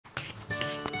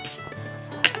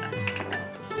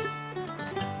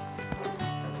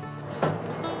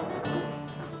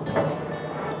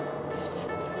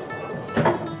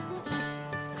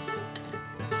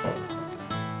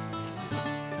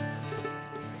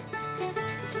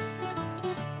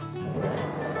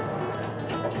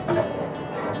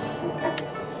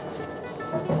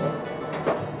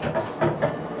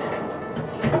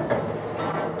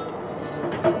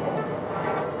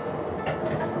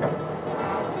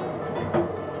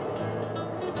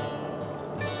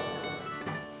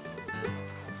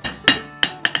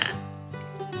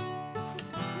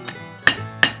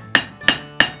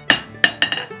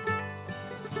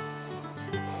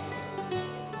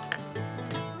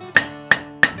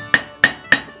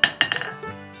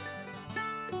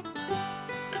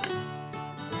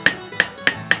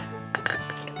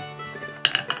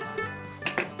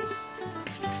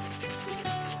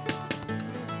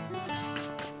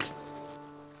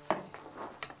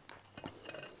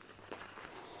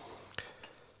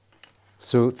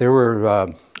So there were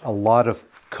a lot of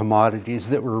commodities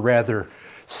that were rather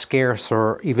scarce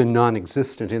or even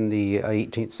non-existent in the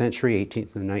 18th century,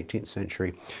 18th and 19th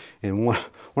century. And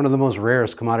one of the most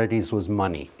rarest commodities was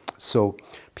money. So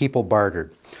people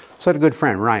bartered. So I had a good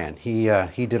friend, Ryan. He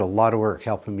did a lot of work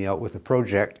helping me out with a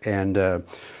project, and I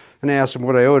asked him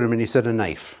what I owed him, and he said a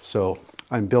knife. So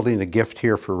I'm building a gift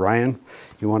here for Ryan.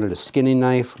 He wanted a skinning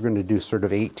knife. We're going to do sort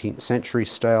of 18th century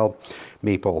style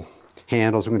maple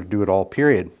handles. I'm going to do it all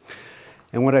period.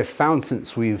 And what I've found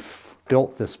since we've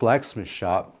built this blacksmith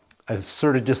shop, I've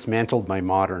sort of dismantled my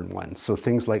modern one. So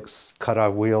things like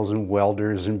cut-off wheels and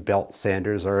welders and belt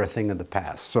sanders are a thing of the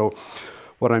past. So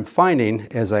what I'm finding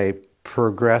as I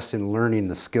progress in learning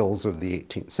the skills of the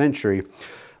 18th century,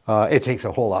 it takes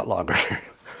a whole lot longer.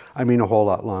 I mean a whole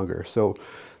lot longer. So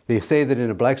they say that in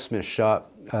a blacksmith shop,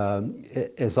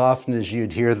 as often as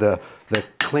you'd hear the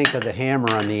clink of the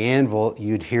hammer on the anvil,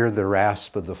 you'd hear the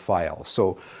rasp of the file.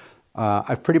 So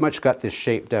I've pretty much got this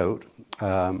shaped out.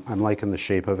 I'm liking the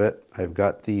shape of it. I've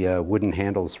got the wooden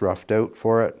handles roughed out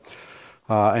for it.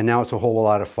 And now it's a whole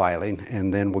lot of filing,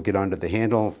 and then we'll get onto the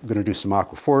handle. I'm going to do some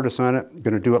aqua fortis on it. I'm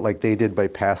going to do it like they did by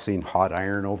passing hot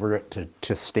iron over it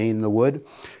to stain the wood.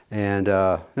 And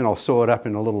then I'll sew it up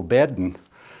in a little bed, and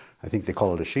I think they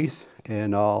call it a sheath.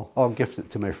 And I'll gift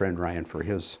it to my friend Ryan for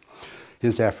his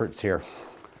efforts here.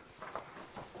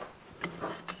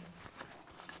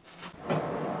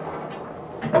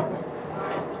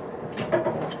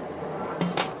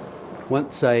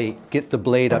 Once I get the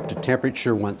blade up to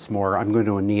temperature once more, I'm going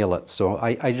to anneal it. So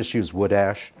I just use wood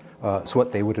ash. It's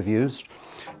what they would have used.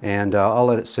 And I'll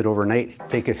let it sit overnight.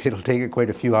 It'll take it quite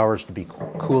a few hours to be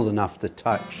cool enough to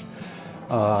touch.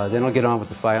 Then I'll get on with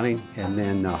the filing and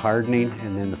then hardening,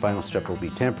 and then the final step will be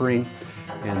tempering.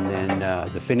 And then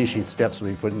the finishing steps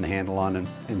will be putting the handle on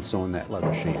and sewing that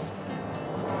leather sheath.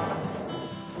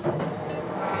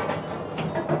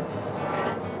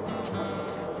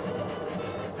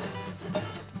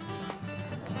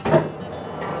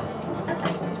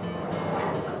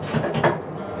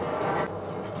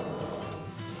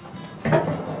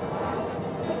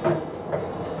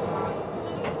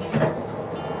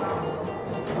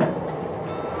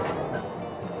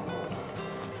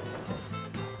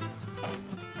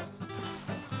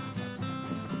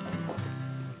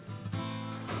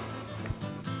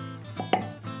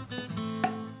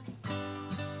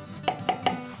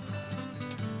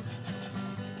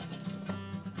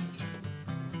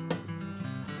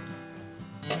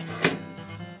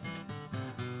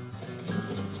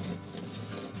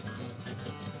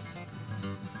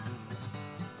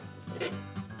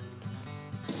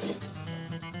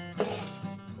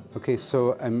 Okay,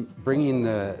 so I'm bringing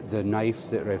the knife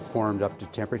that I've formed up to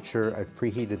temperature. I've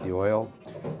preheated the oil.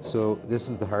 So this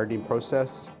is the hardening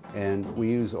process, and we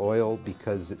use oil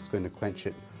because it's going to quench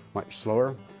it much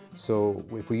slower. So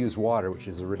if we use water, which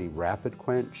is a really rapid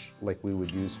quench, like we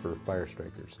would use for fire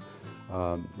strikers,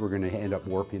 we're going to end up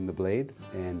warping the blade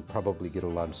and probably get a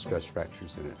lot of stress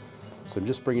fractures in it. So I'm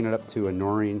just bringing it up to an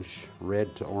orange,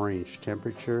 red to orange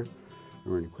temperature.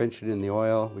 We're going to quench it in the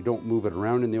oil. We don't move it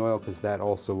around in the oil because that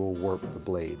also will warp the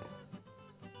blade.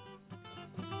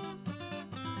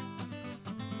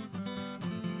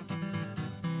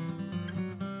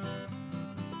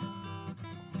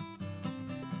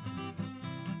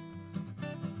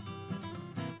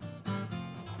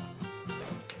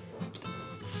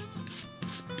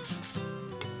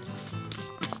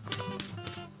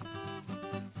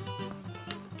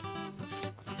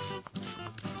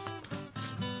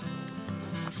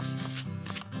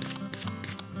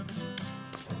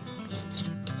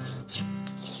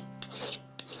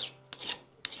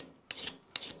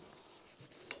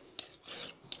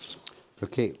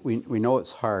 Okay, we know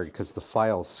it's hard because the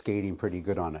file's skating pretty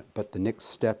good on it, but the next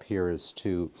step here is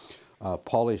to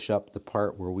polish up the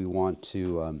part where we want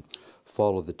to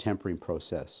follow the tempering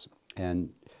process. And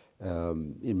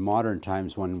in modern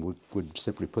times, one would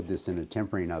simply put this in a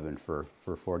tempering oven for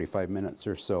 45 minutes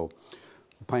or so.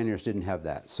 The pioneers didn't have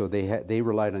that, so they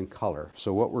relied on color.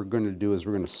 So what we're going to do is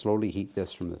we're going to slowly heat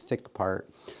this from the thick part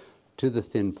to the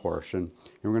thin portion,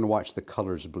 and we're going to watch the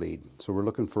colors bleed. So we're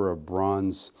looking for a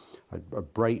bronze, a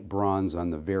bright bronze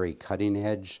on the very cutting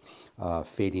edge,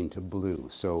 fading to blue,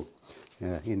 so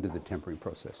into the tempering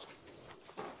process.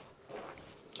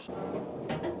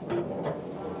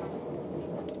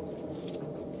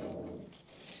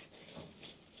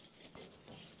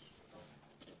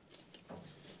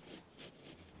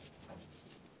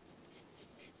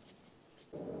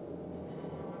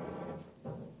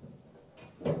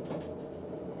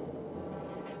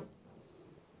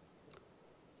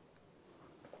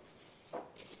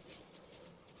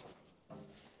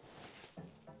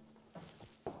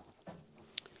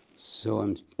 So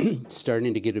I'm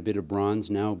starting to get a bit of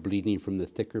bronze now, bleeding from the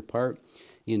thicker part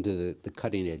into the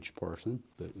cutting edge portion,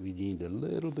 but we need a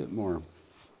little bit more.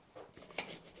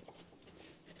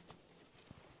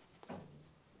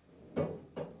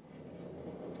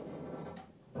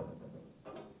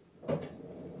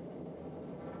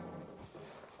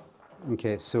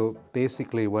 Okay, so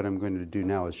basically what I'm going to do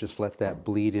now is just let that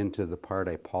bleed into the part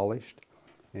I polished,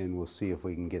 and we'll see if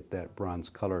we can get that bronze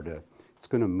color to, it's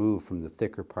going to move from the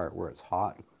thicker part where it's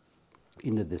hot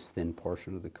into this thin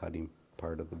portion of the cutting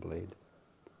part of the blade.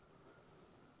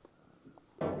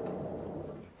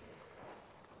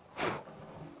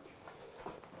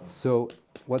 So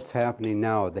what's happening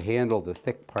now, the handle, the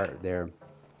thick part there,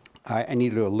 I need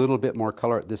to do a little bit more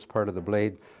color at this part of the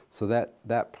blade, so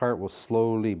that part will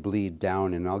slowly bleed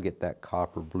down and I'll get that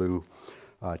copper blue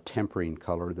tempering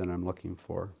color that I'm looking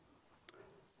for.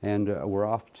 And we're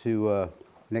off to,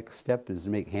 next step is to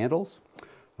make handles,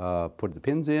 put the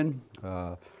pins in,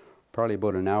 probably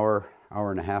about an hour,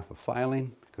 hour and a half of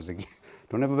filing, because I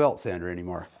don't have a belt sander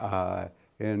anymore,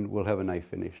 and we'll have a knife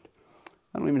finished.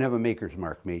 I don't even have a maker's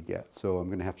mark made yet, so I'm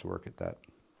going to have to work at that.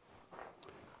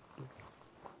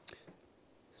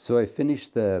 So I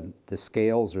finished the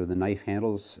scales or the knife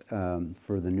handles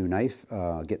for the new knife.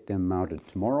 I'll get them mounted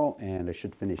tomorrow, and I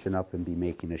should finish it up and be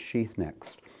making a sheath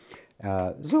next.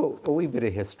 So a wee bit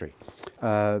of history.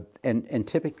 And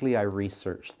typically I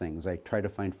research things. I try to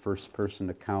find first-person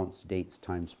accounts, dates,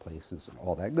 times, places, and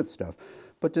all that good stuff.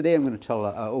 But today I'm going to tell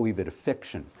a wee bit of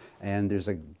fiction. And there's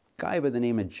a guy by the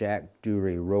name of Jack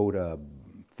Dury wrote a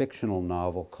fictional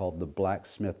novel called The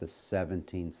Blacksmith of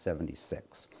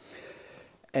 1776.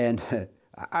 And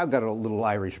I've got a little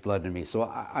Irish blood in me, so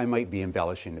I might be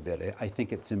embellishing a bit. I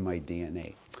think it's in my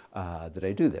DNA that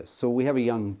I do this. So we have a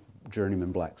young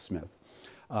journeyman blacksmith.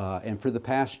 And for the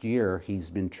past year, he's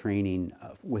been training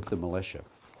with the militia.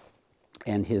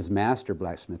 And his master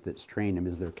blacksmith that's trained him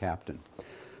is their captain.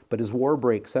 But as war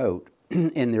breaks out,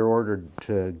 and they're ordered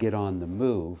to get on the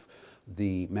move,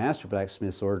 the master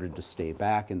blacksmith's ordered to stay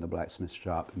back in the blacksmith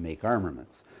shop and make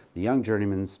armaments. The young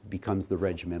journeyman becomes the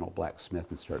regimental blacksmith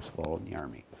and starts following the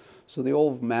army. So the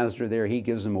old master there, he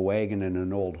gives him a wagon and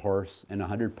an old horse and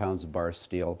 100 pounds of bar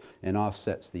steel and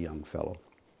offsets the young fellow.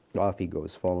 Off he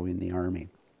goes following the army.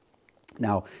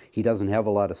 Now, he doesn't have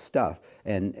a lot of stuff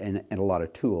and a lot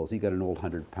of tools. He got an old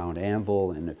 100-pound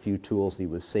anvil and a few tools he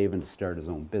was saving to start his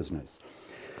own business.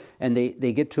 And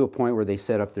they get to a point where they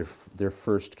set up their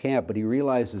first camp, but he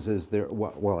realizes as they're,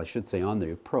 well, I should say on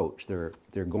the approach,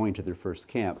 they're going to their first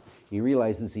camp, he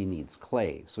realizes he needs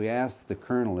clay. So he asks the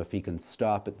colonel if he can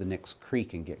stop at the next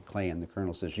creek and get clay, and the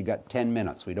colonel says, "You got 10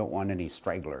 minutes, we don't want any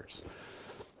stragglers."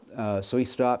 So he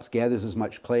stops, gathers as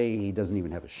much clay, he doesn't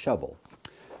even have a shovel.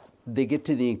 They get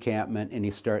to the encampment and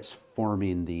he starts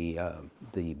forming the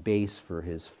base for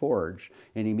his forge,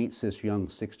 and he meets this young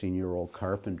 16-year-old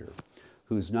carpenter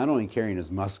who's not only carrying his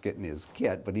musket and his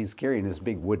kit, but he's carrying this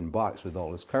big wooden box with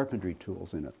all his carpentry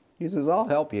tools in it. He says, "I'll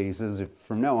help you." He says, "If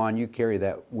from now on you carry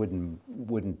that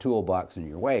wooden toolbox in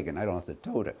your wagon, I don't have to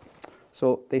tote it."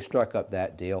 So they struck up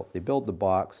that deal. They build the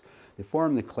box, they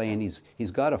form the clay, and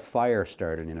he's got a fire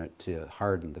started in it to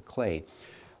harden the clay.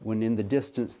 When in the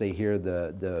distance they hear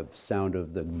the sound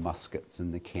of the muskets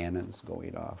and the cannons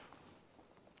going off.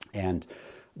 And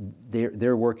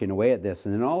they're working away at this,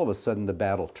 and then all of a sudden the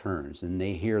battle turns and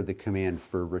they hear the command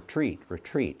for retreat,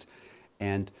 retreat.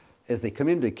 And as they come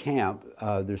into camp,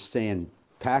 they're saying,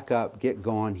 "Pack up, get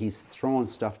going." He's throwing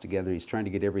stuff together, he's trying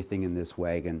to get everything in this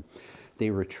wagon. They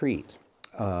retreat.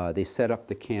 They set up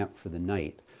the camp for the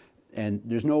night. And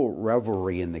there's no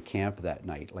revelry in the camp that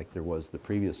night like there was the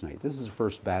previous night. This is the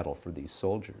first battle for these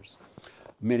soldiers.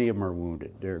 Many of them are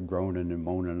wounded. They're groaning and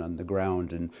moaning on the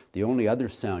ground, and the only other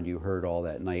sound you heard all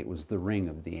that night was the ring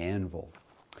of the anvil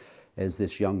as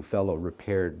this young fellow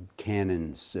repaired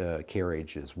cannons,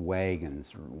 carriages,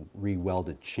 wagons,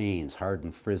 re-welded chains,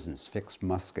 hardened frisons, fixed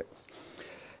muskets.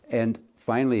 And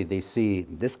finally they see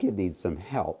this kid needs some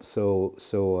help, so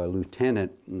a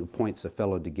lieutenant appoints a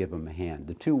fellow to give him a hand.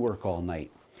 The two work all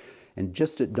night, and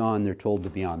just at dawn they're told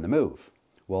to be on the move.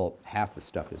 Well, half the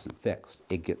stuff isn't fixed.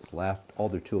 It gets left, all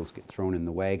their tools get thrown in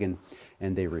the wagon,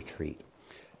 and they retreat.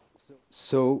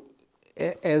 So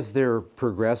as they're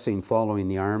progressing, following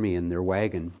the army in their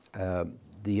wagon,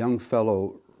 the young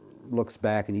fellow looks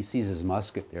back and he sees his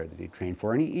musket there that he trained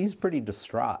for, and he's pretty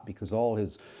distraught because all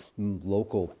his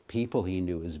local people he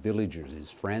knew, his villagers, his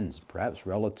friends, perhaps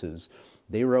relatives,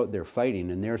 they were out there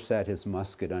fighting, and there sat his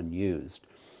musket unused.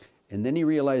 And then he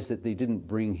realized that they didn't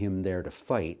bring him there to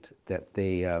fight, that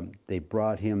they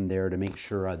brought him there to make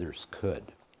sure others could.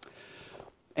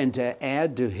 And to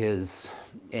add to his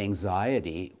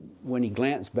anxiety, when he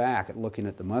glanced back at looking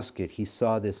at the musket, he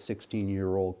saw this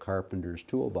 16-year-old carpenter's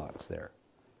toolbox there.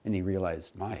 And he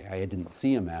realized, my, I didn't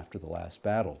see him after the last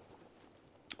battle.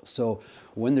 So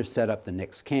when they're set up the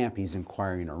next camp, he's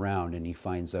inquiring around, and he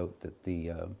finds out that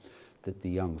the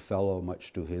young fellow,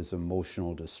 much to his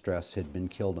emotional distress, had been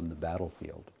killed on the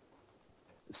battlefield.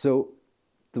 So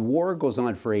the war goes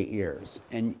on for 8 years,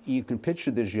 and you can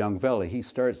picture this young fella. He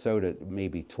starts out at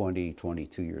maybe 20,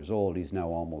 22 years old. He's now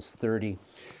almost 30.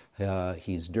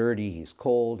 He's dirty, he's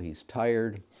cold, he's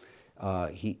tired.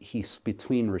 He's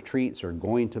between retreats or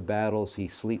going to battles. He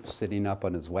sleeps sitting up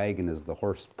on his wagon as the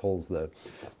horse pulls the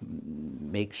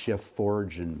makeshift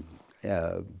forge and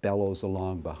bellows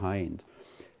along behind.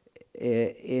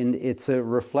 And it's a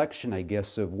reflection, I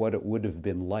guess, of what it would have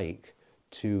been like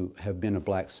to have been a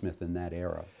blacksmith in that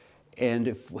era. And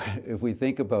if we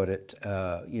think about it,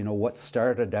 you know, what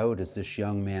started out as this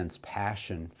young man's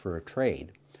passion for a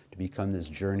trade, to become this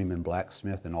journeyman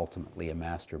blacksmith and ultimately a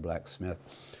master blacksmith,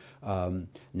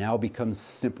 now becomes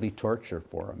simply torture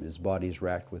for him. His body's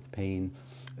racked with pain.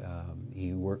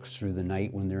 He works through the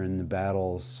night when they're in the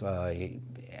battles.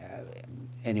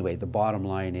 Anyway, the bottom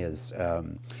line is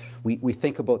we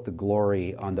think about the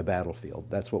glory on the battlefield.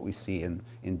 That's what we see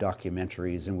in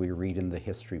documentaries and we read in the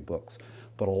history books.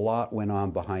 But a lot went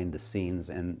on behind the scenes,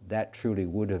 and that truly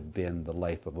would have been the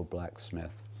life of a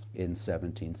blacksmith in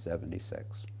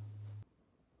 1776.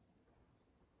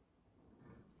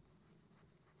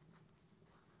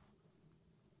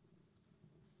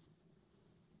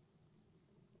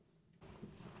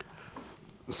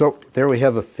 So there we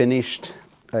have a finished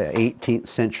 18th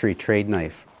century trade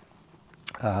knife.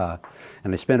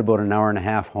 And I spent about an hour and a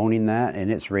half honing that,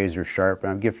 and it's razor sharp.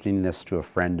 And I'm gifting this to a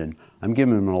friend, and I'm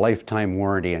giving him a lifetime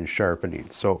warranty on sharpening.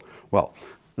 So, well,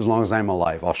 as long as I'm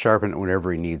alive, I'll sharpen it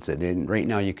whenever he needs it. And right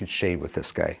now you could shave with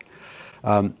this guy.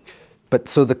 But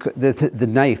so the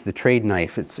knife, the trade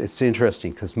knife, it's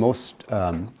interesting because most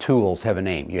tools have a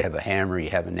name. You have a hammer, you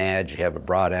have an adze, you have a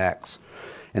broad axe.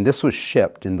 And this was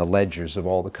shipped in the ledgers of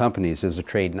all the companies as a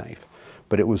trade knife.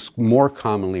 But it was more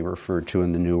commonly referred to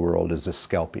in the New World as a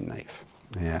scalping knife.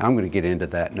 Yeah, I'm going to get into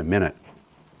that in a minute.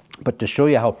 But to show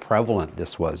you how prevalent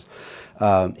this was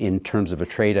in terms of a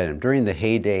trade item, during the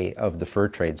heyday of the fur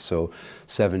trade, so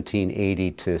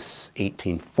 1780 to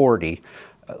 1840,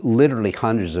 literally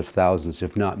hundreds of thousands,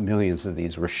 if not millions of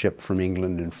these were shipped from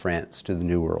England and France to the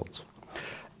New Worlds.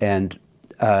 And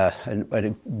a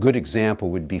good example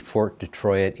would be Fort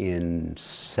Detroit in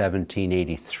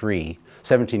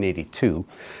 1782.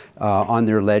 On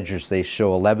their ledgers, they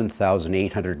show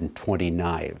 11,820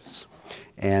 knives.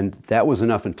 And that was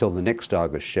enough until the next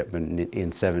August shipment in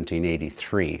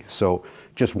 1783. So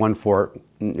just one fort,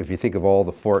 if you think of all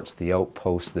the forts, the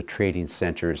outposts, the trading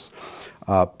centers,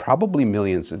 probably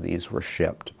millions of these were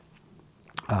shipped.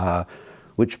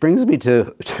 Which brings me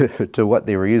to what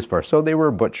they were used for. So they were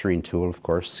a butchering tool, of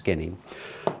course, skinning.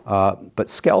 But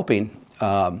scalping,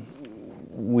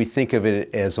 we think of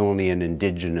it as only an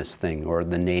indigenous thing, or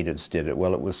the natives did it.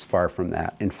 Well, it was far from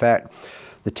that. In fact,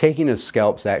 the taking of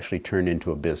scalps actually turned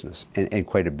into a business, and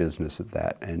quite a business at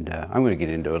that. And I'm going to get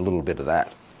into a little bit of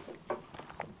that.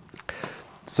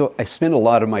 So I spend a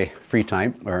lot of my free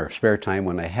time, or spare time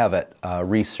when I have it,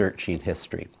 researching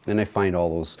history. And I find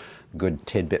all those good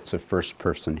tidbits of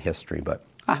first-person history, but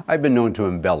I've been known to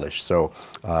embellish, so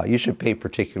you should pay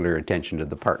particular attention to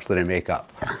the parts that I make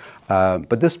up.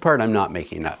 But this part I'm not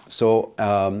making up. So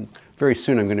very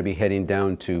soon I'm going to be heading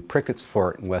down to Prickett's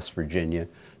Fort in West Virginia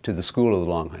to the School of the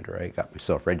Long Hunter. I got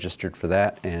myself registered for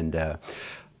that, and a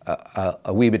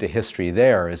wee bit of history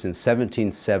there is in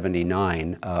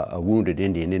 1779, a wounded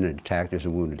Indian, in an attack, there's a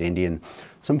wounded Indian,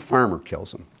 some farmer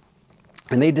kills him.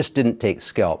 And they just didn't take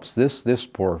scalps. This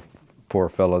poor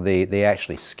fellow, they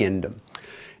actually skinned him.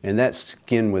 And that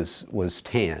skin was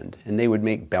tanned. And they would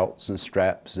make belts and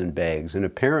straps and bags. And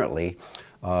apparently,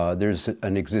 there's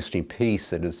an existing piece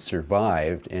that has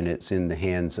survived, and it's in the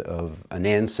hands of an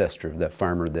ancestor of that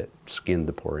farmer that skinned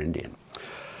the poor Indian.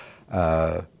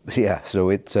 Yeah, so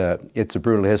it's a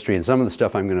brutal history, and some of the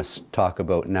stuff I'm going to talk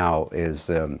about now is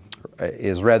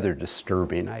rather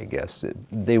disturbing, I guess.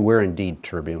 They were indeed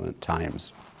turbulent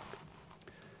times.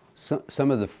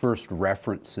 Some of the first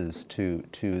references to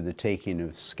the taking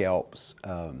of scalps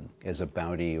as a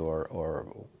bounty or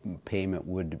payment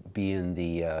would be in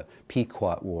the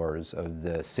Pequot Wars of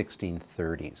the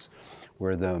 1630s,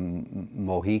 where the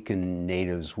Mohican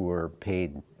natives were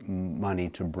paid money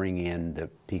to bring in the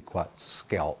Pequot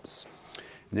scalps.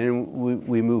 And then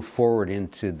we move forward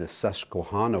into the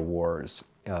Susquehanna Wars,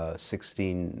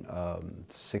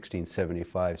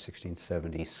 1675,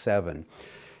 1677.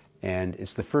 And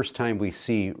it's the first time we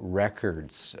see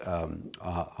records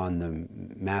on the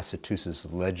Massachusetts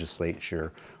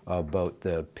legislature about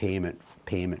the payment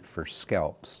for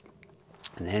scalps.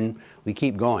 And then we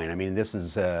keep going. I mean, this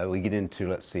is, we get into,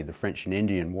 let's see, the French and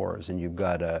Indian Wars, and you've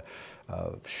got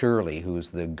Shirley,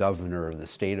 who's the governor of the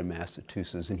state of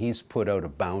Massachusetts, and he's put out a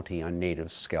bounty on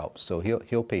native scalps. So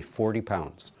he'll pay 40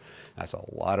 pounds. That's a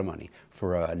lot of money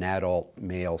for an adult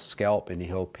male scalp, and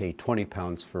he'll pay 20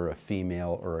 pounds for a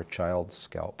female or a child's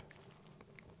scalp.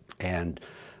 And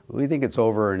we think it's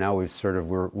over, and now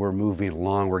we're moving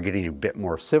along. We're getting a bit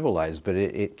more civilized, but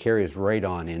it carries right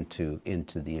on into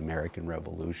the American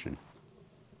Revolution.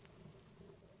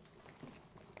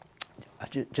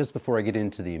 Just before I get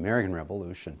into the American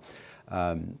Revolution,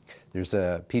 there's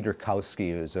Peter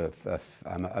Kowski, who's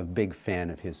I'm a big fan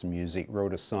of his music,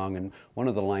 wrote a song, and one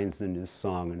of the lines in his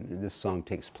song, and this song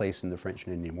takes place in the French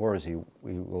and Indian Wars, he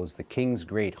goes, "The king's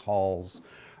great halls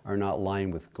are not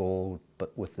lined with gold,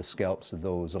 but with the scalps of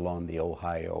those along the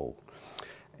Ohio."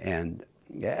 And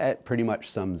that pretty much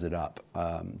sums it up,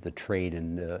 the trade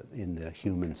in the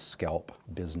human scalp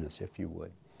business, if you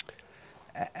would.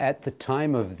 At the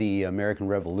time of the American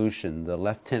Revolution, the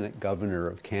Lieutenant Governor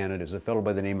of Canada is a fellow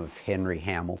by the name of Henry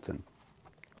Hamilton.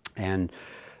 And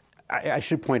I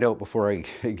should point out before I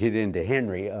get into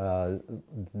Henry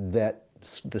that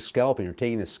the scalping, or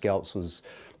taking the scalps, was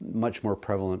much more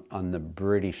prevalent on the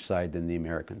British side than the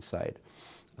American side.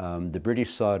 The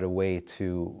British sought a way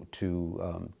to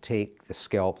take the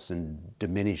scalps and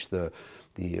diminish the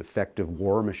effective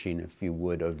war machine, if you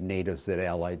would, of natives that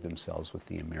allied themselves with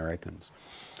the Americans.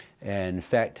 And in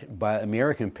fact,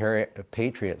 American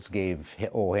patriots gave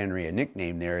O. Henry a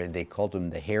nickname there. They called him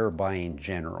the hair-buying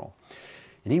general.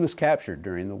 And he was captured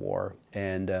during the war,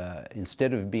 and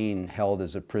instead of being held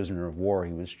as a prisoner of war,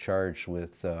 he was charged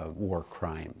with war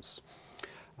crimes.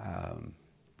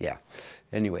 Yeah.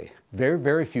 Anyway, very,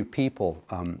 very few people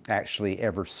actually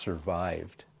ever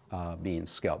survived being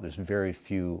scalped. There's very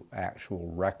few actual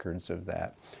records of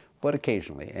that, but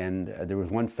occasionally. And there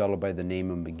was one fellow by the name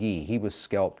of McGee. He was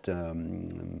scalped early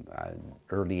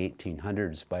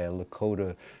 1800s by a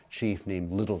Lakota chief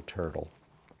named Little Turtle.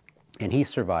 And he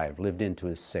survived, lived into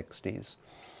his 60s.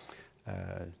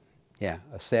 Yeah,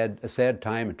 a sad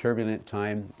time, a turbulent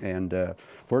time, and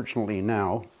fortunately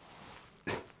now,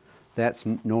 that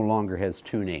no longer has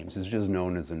two names. It's just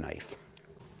known as a knife.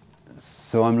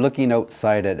 So I'm looking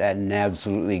outside at an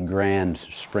absolutely grand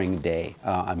spring day.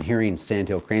 I'm hearing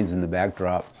sandhill cranes in the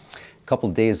backdrop. A couple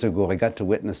of days ago, I got to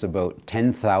witness about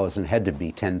 10,000, had to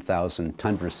be 10,000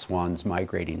 tundra swans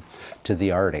migrating to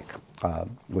the Arctic,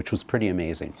 which was pretty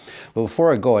amazing. But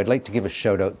before I go, I'd like to give a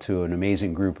shout out to an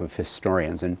amazing group of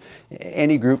historians, and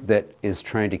any group that is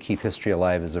trying to keep history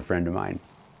alive is a friend of mine.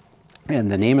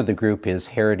 And the name of the group is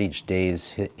Heritage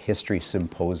Days History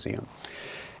Symposium.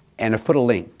 And I've put a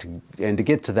link, and to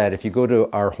get to that, if you go to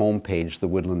our homepage, The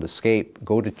Woodland Escape,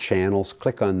 go to channels,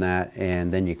 click on that,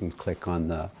 and then you can click on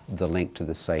the link to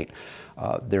the site.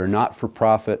 They're a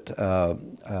not-for-profit channel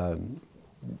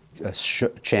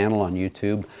on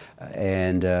YouTube,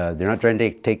 and they're not trying to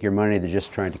take your money, they're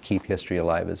just trying to keep history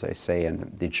alive, as I say,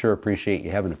 and they'd sure appreciate you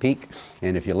having a peek,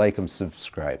 and if you like them,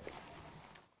 subscribe.